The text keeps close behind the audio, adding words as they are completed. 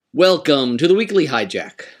Welcome to the Weekly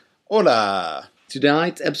Hijack. Hola!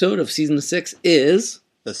 Tonight's episode of Season 6 is...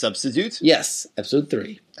 The Substitute? Yes, Episode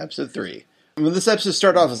 3. Episode 3. When this episode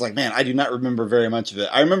started off, I was like, man, I do not remember very much of it.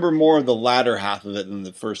 I remember more of the latter half of it than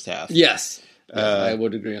the first half. Yes, I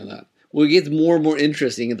would agree on that. Well, it gets more and more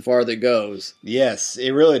interesting the farther it goes. Yes,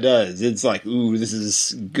 it really does. It's like, ooh, this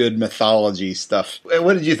is good mythology stuff.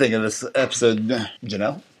 What did you think of this episode,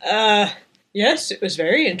 Janelle? Yes, it was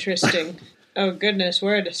very interesting. Oh, goodness,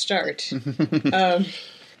 where to start?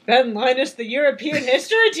 Ben Linus, the European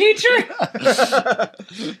history teacher?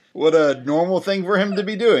 What a normal thing for him to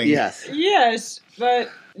be doing. Yes. Yes,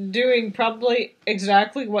 but doing probably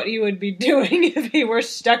exactly what he would be doing if he were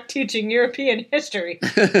stuck teaching European history.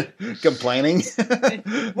 Complaining.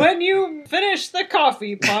 When you finish the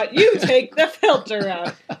coffee pot, you take the filter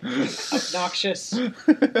out. Obnoxious.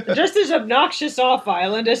 Just as obnoxious off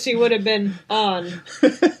island as he would have been on.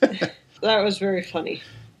 That was very funny.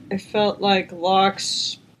 I felt like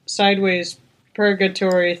Locke's sideways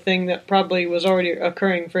purgatory thing that probably was already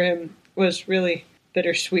occurring for him was really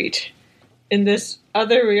bittersweet. In this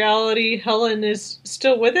other reality, Helen is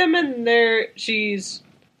still with him, and she's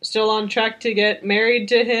still on track to get married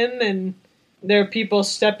to him, and there are people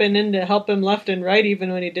stepping in to help him left and right,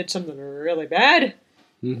 even when he did something really bad.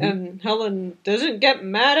 Mm-hmm. And Helen doesn't get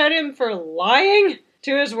mad at him for lying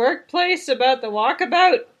to his workplace about the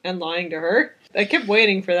walkabout and lying to her. I kept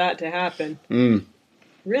waiting for that to happen.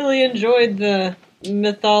 Really enjoyed the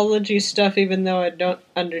mythology stuff, even though I don't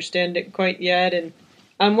understand it quite yet. And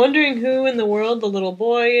I'm wondering who in the world the little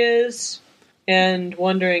boy is, and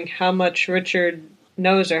wondering how much Richard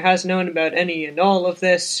knows or has known about any and all of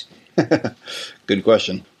this. Good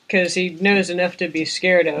question. Because he knows enough to be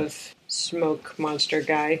scared of Smoke Monster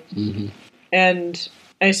Guy. Mm-hmm. And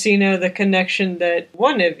I see now the connection that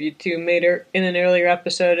one of you two made in an earlier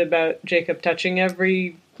episode about Jacob touching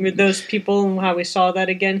those people, and how we saw that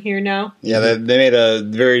again here now. Yeah, they made a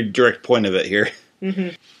very direct point of it here. Mm-hmm.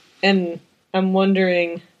 And I'm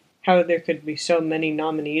wondering how there could be so many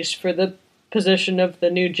nominees for the position of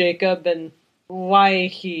the new Jacob, and why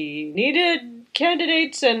he needed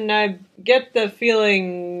candidates, and I get the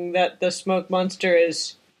feeling that the Smoke Monster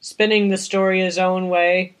is spinning the story his own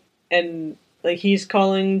way, and like he's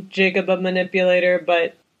calling Jacob a manipulator,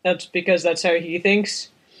 but that's because that's how he thinks.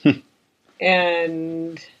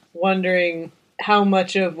 And wondering how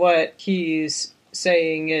much of what he's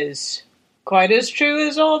saying is quite as true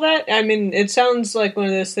as all that. I mean, it sounds like one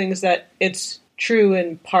of those things that it's true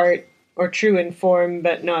in part, or true in form,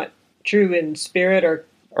 but not true in spirit, or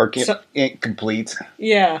complete.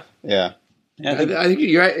 Yeah. Yeah. I think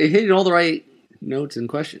you're hitting all the right notes and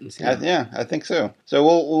questions. Yeah, I think so. So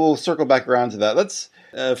we'll circle back around to that. Let's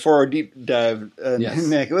for our deep dive, yes.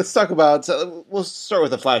 Nick, let's talk about. We'll start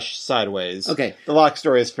with the Flash sideways. Okay, the Locke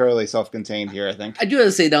story is fairly self-contained here, I think. I do have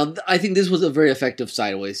to say now, I think this was a very effective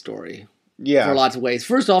sideways story. Yeah, for lots of ways.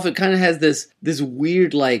 First off, it kind of has this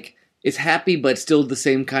weird, like, it's happy but still the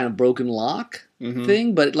same kind of broken Locke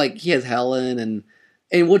thing. But like he has Helen,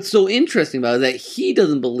 and what's so interesting about it is that he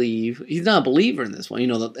doesn't believe, he's not a believer in this one,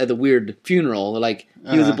 at the weird funeral, like,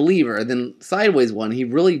 he was a believer, and then Sideways one, he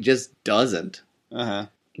really just doesn't.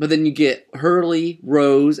 But then you get Hurley,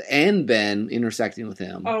 Rose, and Ben intersecting with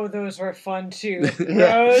him. Oh, those were fun, too.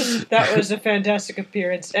 Rose, that was a fantastic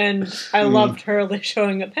appearance, and I loved Hurley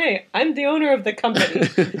showing up, hey, I'm the owner of the company.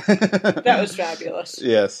 That was fabulous.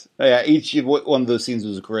 Yes. Yeah, each one of those scenes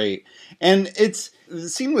was great. And the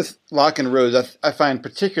scene with Locke and Rose I find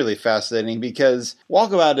particularly fascinating because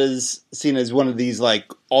Walkabout is seen as one of these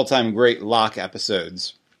like all-time great Locke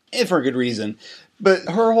episodes, and for a good reason. But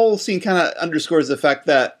her whole scene kind of underscores the fact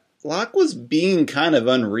that Locke was being kind of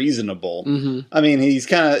unreasonable. Mm-hmm. I mean, he's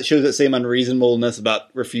kind of shows that same unreasonableness about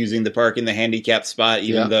refusing to park in the handicapped spot,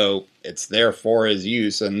 even though it's there for his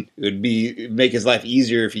use, and it'd make his life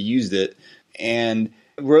easier if he used it. And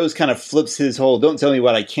Rose kind of flips his whole "don't tell me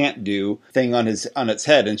what I can't do" thing on its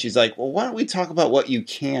head, and she's like, well, why don't we talk about what you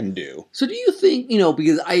can do? So do you think,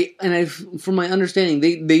 because from my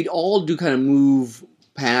understanding, they all do kind of move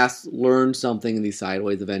past, learn something in these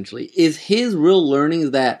sideways eventually. Is his real learning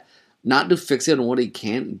is that not to fixate on what he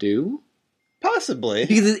can't do? Possibly.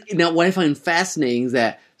 Because now what I find fascinating is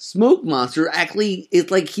that Smoke Monster actually,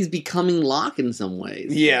 it's like he's becoming Locke in some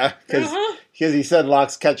ways. Yeah, because he said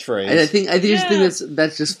Locke's catchpage. And I just think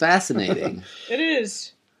that's just fascinating. It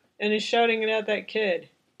is. And he's shouting it at that kid.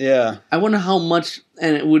 Yeah. I wonder how much,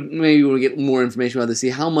 and maybe we'll get more information about this, see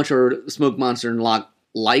how much are Smoke Monster and Locke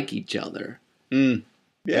like each other.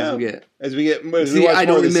 Yeah, as we get I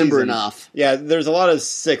don't remember enough. Yeah, there's a lot of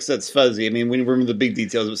 6 that's fuzzy. I mean, we remember the big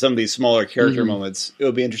details, but some of these smaller character moments,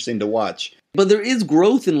 it'll be interesting to watch. But there is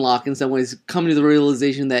growth in Locke in some ways, coming to the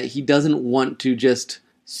realization that he doesn't want to just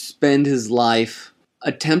spend his life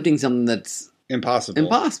attempting something that's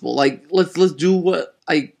impossible. Like, let's do what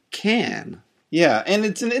I can. Yeah, and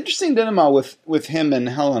it's an interesting denouement with him and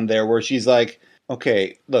Helen there, where she's like,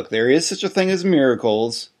 okay, look, there is such a thing as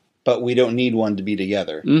miracles, but we don't need one to be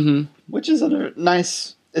together. Mm-hmm. Which is a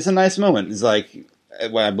nice moment. It's like,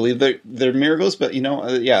 well, I believe they're miracles, but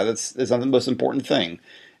that's not the most important thing.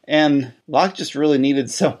 And Locke just really needed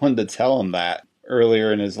someone to tell him that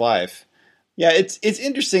earlier in his life. Yeah, it's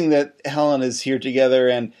interesting that Helen is here together,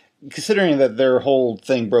 and considering that their whole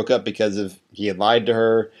thing broke up because he had lied to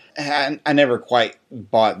her, and I never quite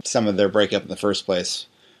bought some of their breakup in the first place,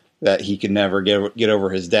 that he could never get over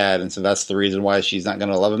his dad, and so that's the reason why she's not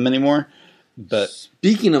going to love him anymore. But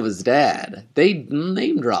speaking of his dad, they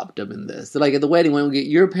name dropped him in this. They're like at the wedding, when we get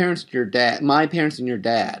your parents and your dad, my parents and your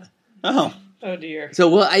dad. Oh dear. So,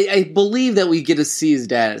 well, I believe that we get to see his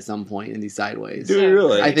dad at some point in these Sideways. Do we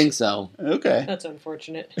really? I think so. Okay. That's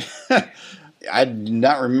unfortunate. I did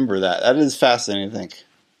not remember that. That is fascinating, I think.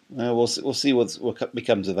 We'll see what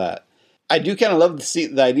becomes of that. I do kind of love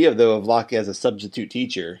the idea, though, of Locke as a substitute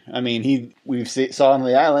teacher. I mean, we saw on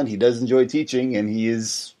the island, he does enjoy teaching, and he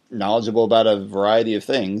is knowledgeable about a variety of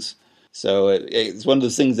things. So it's one of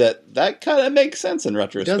those things that kind of makes sense in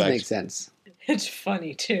retrospect. It does make sense. It's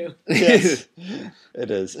funny, too. Yes,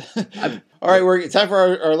 it is. All right, it's time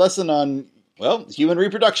for our lesson on, human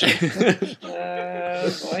reproduction.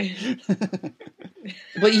 Oh, boy.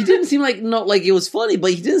 But he didn't seem like it was funny,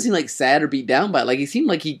 but he didn't seem like sad or beat down by it. Like, he seemed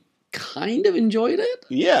like he kind of enjoyed it.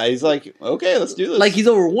 Yeah, he's like, okay, let's do this. Like, he's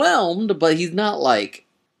overwhelmed, but he's not like,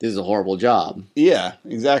 this is a horrible job. Yeah,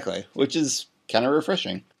 exactly. Which is kind of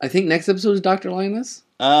refreshing. I think next episode is Dr. Linus.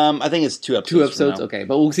 I think it's 2 episodes. 2 episodes, okay.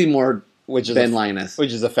 But we'll see more Ben Linus.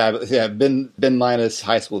 Which is a fabulous, Ben Linus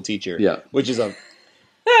high school teacher. Yeah. Which is which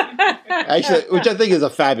I think is a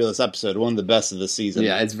fabulous episode. One of the best of the season.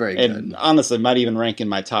 Yeah, it's very good. And honestly, might even rank in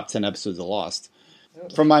my top 10 episodes of Lost.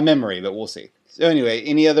 From my memory, but we'll see. So anyway,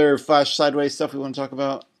 any other Flash Sideways stuff we want to talk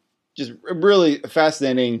about? Just a really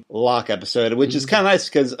fascinating Locke episode, which is kind of nice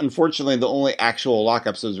because, unfortunately, the only actual Locke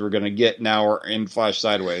episodes we're going to get now are in Flash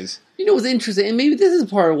Sideways. You know what's interesting, and maybe this is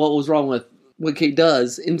part of what was wrong with what Kate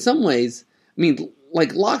does. In some ways, I mean,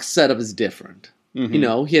 like, Locke's setup is different. Mm-hmm. You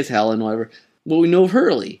know, he has Helen, whatever. What we know of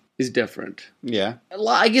Hurley is different. Yeah.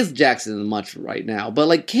 I guess Jackson isn't much right now, but,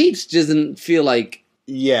 like, Kate doesn't feel like...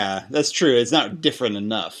 Yeah, that's true. It's not different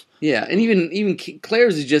enough. Yeah, and even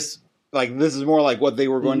Claire's is just... Like, this is more like what they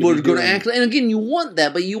were going to be doing. Act, and again, you want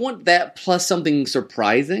that, but you want that plus something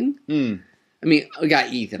surprising. I mean, we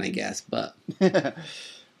got Ethan, I guess, but...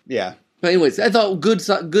 Yeah. But anyways, I thought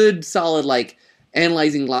good, solid, like,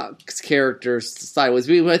 analyzing Locke's characters Sideways.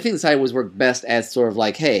 I think the Sideways work best as sort of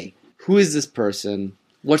like, hey, who is this person?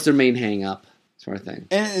 What's their main hang-up? Sort of thing.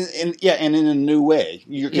 And in a new way.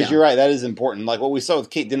 Because you're right, that is important. Like, what we saw with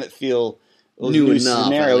Kate didn't feel... It was new a new enough,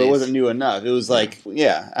 scenario. It wasn't new enough. It was like,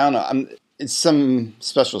 I don't know. It's some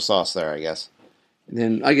special sauce there, I guess. And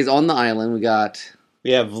then, I guess, on the island,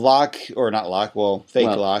 we have Locke, or not Locke, fake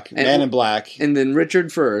Locke, Man in Black. And then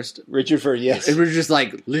Richard first, yes. And Richard's just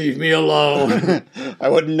like, leave me alone. I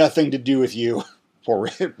want nothing to do with you. Poor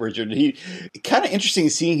Richard. Kind of interesting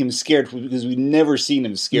seeing him scared, because we've never seen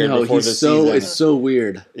him scared before this season. It's so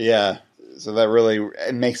weird. Yeah. So that really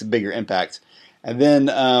makes a bigger impact. And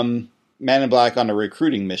then... Man in Black on a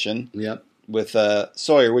recruiting mission. Yep. With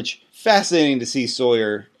Sawyer, which fascinating to see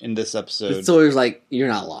Sawyer in this episode. But Sawyer's like, you're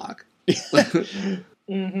not Locke.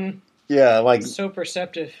 Mm-hmm. Yeah, like so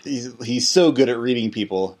perceptive. He's so good at reading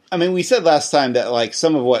people. I mean, we said last time that like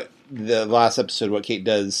some of what the last episode, what Kate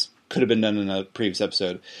does, could have been done in a previous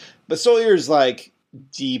episode. But Sawyer's like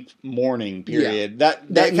deep mourning period. Yeah.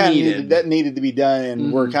 That kind of needed to be done,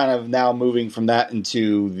 and we're kind of now moving from that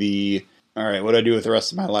into the all right, what do I do with the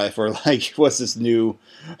rest of my life? Or like, what's this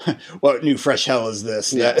what new fresh hell is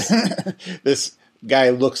this? Yes. This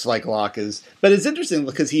guy looks like Locke is. But it's interesting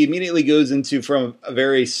because he immediately goes into from a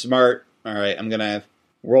very smart, all right, I'm going to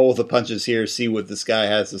roll with the punches here, see what this guy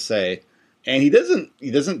has to say. And he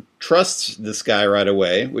doesn't trust this guy right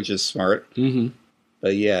away, which is smart. Mm-hmm.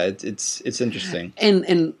 But yeah, it's interesting.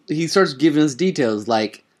 And he starts giving us details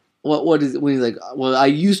like, what is, when he's like, well, I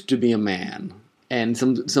used to be a man. And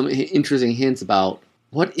some interesting hints about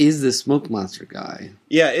what is this smoke monster guy.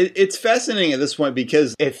 Yeah, it's fascinating at this point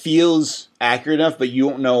because it feels accurate enough, but you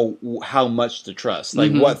don't know how much to trust.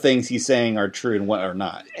 Like what things he's saying are true and what are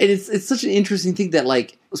not. And it's such an interesting thing that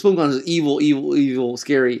like smoke monster is evil,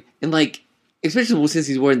 scary, and like especially since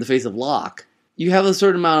he's wearing the face of Locke, you have a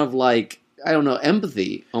certain amount of like I don't know,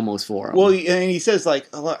 empathy almost for him. Well, and he says, like,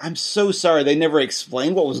 oh, I'm so sorry. They never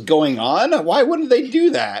explained what was going on. Why wouldn't they do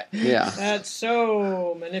that? Yeah. That's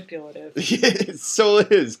so manipulative. So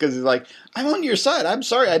it is, because he's like, I'm on your side. I'm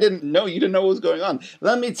sorry. I didn't know. You didn't know what was going on.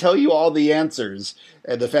 Let me tell you all the answers.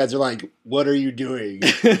 And the feds are like, what are you doing?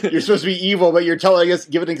 You're supposed to be evil, but you're telling us,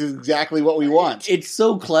 giving us exactly what we want. It's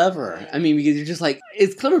so clever. I mean, because you're just like,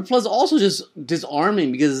 it's clever, plus also just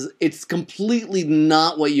disarming, because it's completely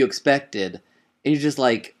not what you expected. And you're just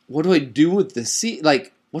like, what do I do with this?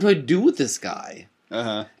 Like, what do I do with this guy?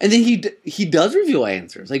 Uh-huh. And then he does reveal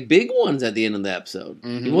answers, like big ones at the end of the episode.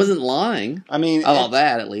 Mm-hmm. He wasn't lying. I mean, about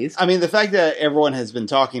that, at least. I mean, the fact that everyone has been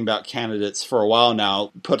talking about candidates for a while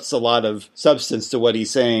now puts a lot of substance to what he's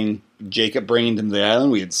saying. Jacob bringing them to the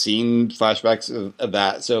island, we had seen flashbacks of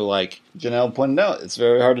that. So, like Janelle pointed out, it's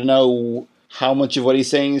very hard to know how much of what he's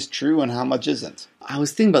saying is true and how much isn't. I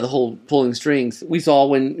was thinking about the whole pulling strings. We saw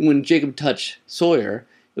when Jacob touched Sawyer,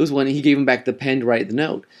 it was when he gave him back the pen to write the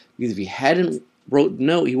note. Because if he hadn't wrote the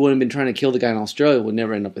note, he wouldn't have been trying to kill the guy in Australia, would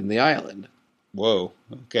never end up in the island. Whoa.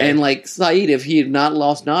 Okay. And like Saeed, if he had not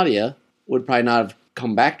lost Nadia, would probably not have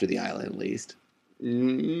come back to the island at least.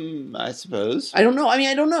 I suppose. I don't know. I mean,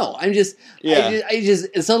 I don't know. I'm just, Yeah. I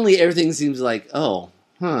just suddenly everything seems like, oh,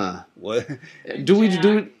 huh. What? Do we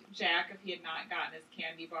do it? Jack, if he had not gotten his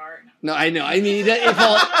candy bar. No, I know. I mean,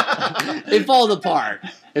 it falls apart.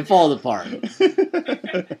 It falls apart.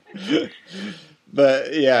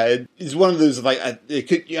 But yeah, it's one of those, like, I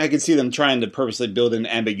could see them trying to purposely build in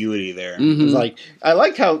ambiguity there. Mhm. It's like, I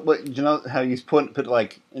like how you put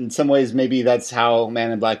like, in some ways maybe that's how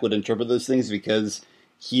Man in Black would interpret those things, because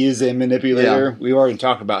he is a manipulator. Yeah. We've already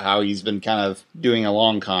talked about how he's been kind of doing a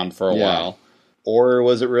long con for a Yeah. while. Or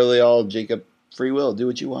was it really all Jacob free will? Do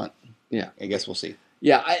what you want. Yeah. I guess we'll see.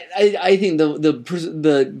 Yeah, I think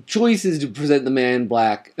the choice is to present the Man in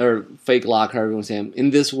Black, or fake Locke, however you want to say him, in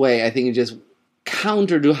this way. I think it just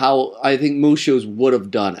counter to how I think most shows would have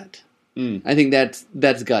done it. I think that's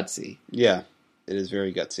gutsy. Yeah, it is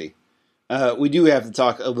very gutsy. We do have to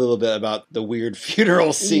talk a little bit about the weird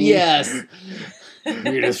funeral scene. Yes.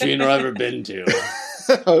 Weirdest funeral I've ever been to.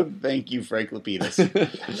 Oh, thank you, Frank Lapidus.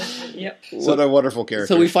 Yep. What a wonderful character.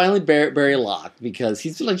 So we finally bury Locke, because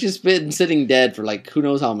he's like just been sitting dead for like who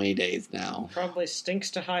knows how many days now. Probably stinks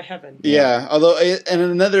to high heaven. Yeah, although, and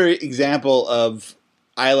another example of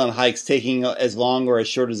island hikes taking as long or as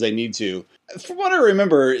short as they need to. From what I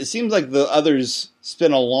remember, it seems like the others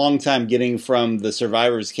spent a long time getting from the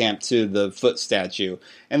survivors camp to the foot statue,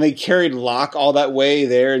 and they carried Locke all that way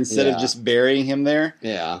there instead of just burying him there.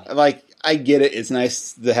 Yeah. Like, I get it. It's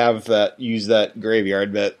nice to have use that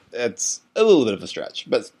graveyard, but it's a little bit of a stretch.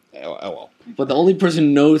 But oh well. But the only person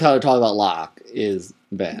who knows how to talk about Locke is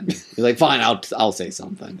Ben. He's like, fine, I'll say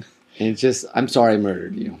something. And it's just, I'm sorry I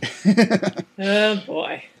murdered you. Oh,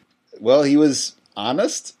 boy. Well, he was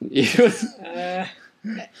honest. Uh,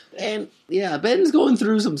 And yeah, Ben's going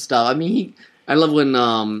through some stuff. I mean, I love when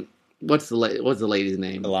what's the lady's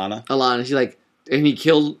name? Alana. Alana. She's like, and he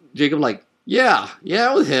killed Jacob. Like, yeah,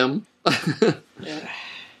 it was him.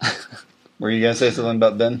 Were you going to say something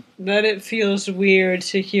about Ben? that it feels weird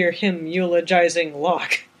to hear him eulogizing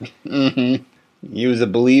Locke. Mm-hmm. He was a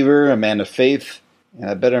believer, a man of faith, and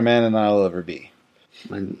a better man than I'll ever be.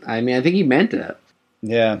 And, I mean, I think he meant it.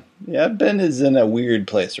 Yeah, Ben is in a weird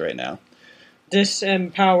place right now.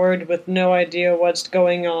 Disempowered, with no idea what's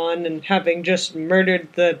going on, and having just murdered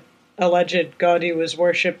the alleged god he was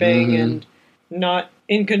worshipping, and not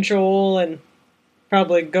in control, and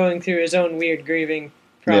probably going through his own weird grieving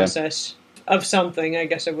process of something. I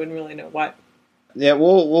guess I wouldn't really know what. Yeah,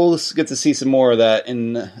 we'll get to see some more of that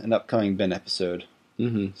in an upcoming Ben episode.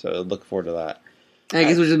 Mm-hmm. So look forward to that. I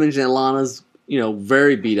guess we should mention that Alana's,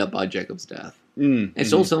 very beat up by Jacob's death. And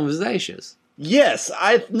stole some of his ashes. Yes,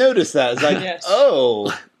 I noticed that. It's like, Yes.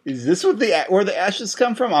 oh, is this where the ashes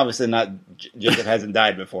come from? Obviously, not Jacob hasn't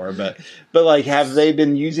died before, but like, have they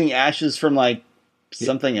been using ashes from like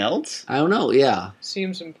something else? I don't know, yeah.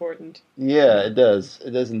 Seems important. Yeah, it does.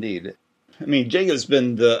 It does indeed. I mean, Jacob's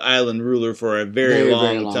been the island ruler for a very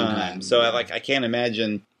long time, so yeah. I can't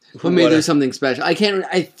imagine. But maybe there's something special. I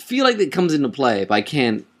feel like it comes into play, but I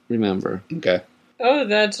can't remember. Okay. Oh,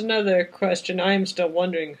 that's another question. I'm still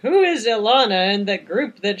wondering, who is Ilana and the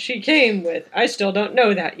group that she came with? I still don't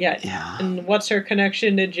know that yet. Yeah. And what's her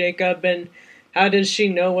connection to Jacob, and how does she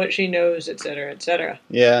know what she knows, etc., etc.?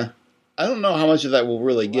 Yeah. I don't know how much of that we'll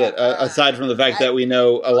really get, aside from the fact that we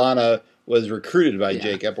know Alana was recruited by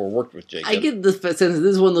Jacob or worked with Jacob. I get the sense that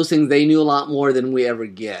this is one of those things they knew a lot more than we ever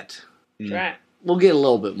get. Right. We'll get a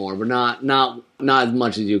little bit more, but not as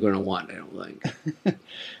much as you're going to want, I don't think.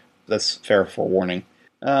 That's fair forewarning.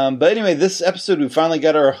 But anyway, this episode we finally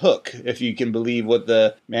got our hook, if you can believe what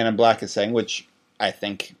the Man in Black is saying, which I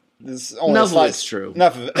think is only Enough of it's true.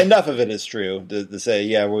 Enough of it is true to say,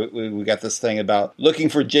 yeah, we got this thing about looking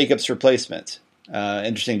for Jacob's replacement.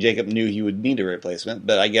 Interesting, Jacob knew he would need a replacement,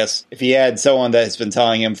 but I guess if he had someone that has been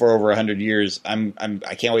telling him for over 100 years, I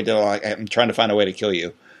can't wait till I'm trying to find a way to kill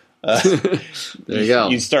you. There you go.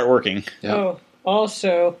 You start working. Yep. Oh,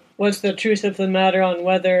 also, what's the truth of the matter on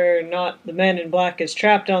whether or not the Man in Black is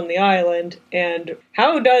trapped on the island, and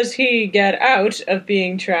how does he get out of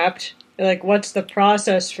being trapped? Like, what's the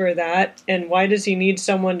process for that, and why does he need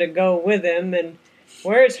someone to go with him, and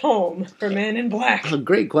where's home for Man in Black?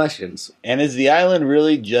 Great questions. And is the island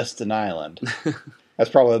really just an island? That's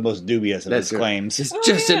probably the most dubious of his That's claims. It's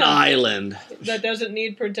just an island. That doesn't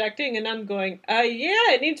need protecting, and I'm going,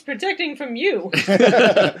 yeah, it needs protecting from you.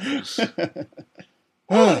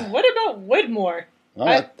 Oh, what about Widmore?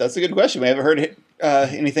 Well, that's a good question. We haven't heard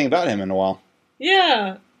anything about him in a while.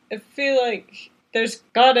 Yeah, I feel like there's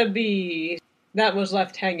gotta be... That was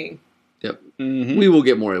left hanging. Yep. Mm-hmm. We will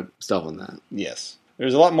get more stuff on that. Yes.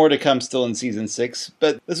 There's a lot more to come still in Season 6,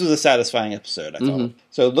 but this was a satisfying episode, I thought. Mhm.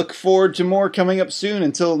 So look forward to more coming up soon.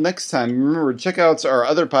 Until next time, remember, check out our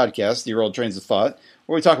other podcast, The Old Trains of Thought,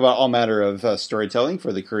 where we talk about all matter of storytelling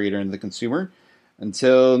for the creator and the consumer.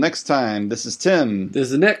 Until next time, this is Tim.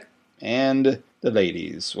 This is Nick. And the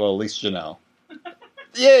ladies. Well, at least Janelle.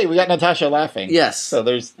 Yay, we got Natasha laughing. Yes. So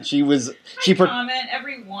she I comment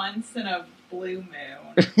every once in a blue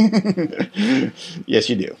moon. Yes,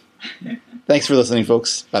 you do. Thanks for listening,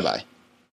 folks. Bye-bye.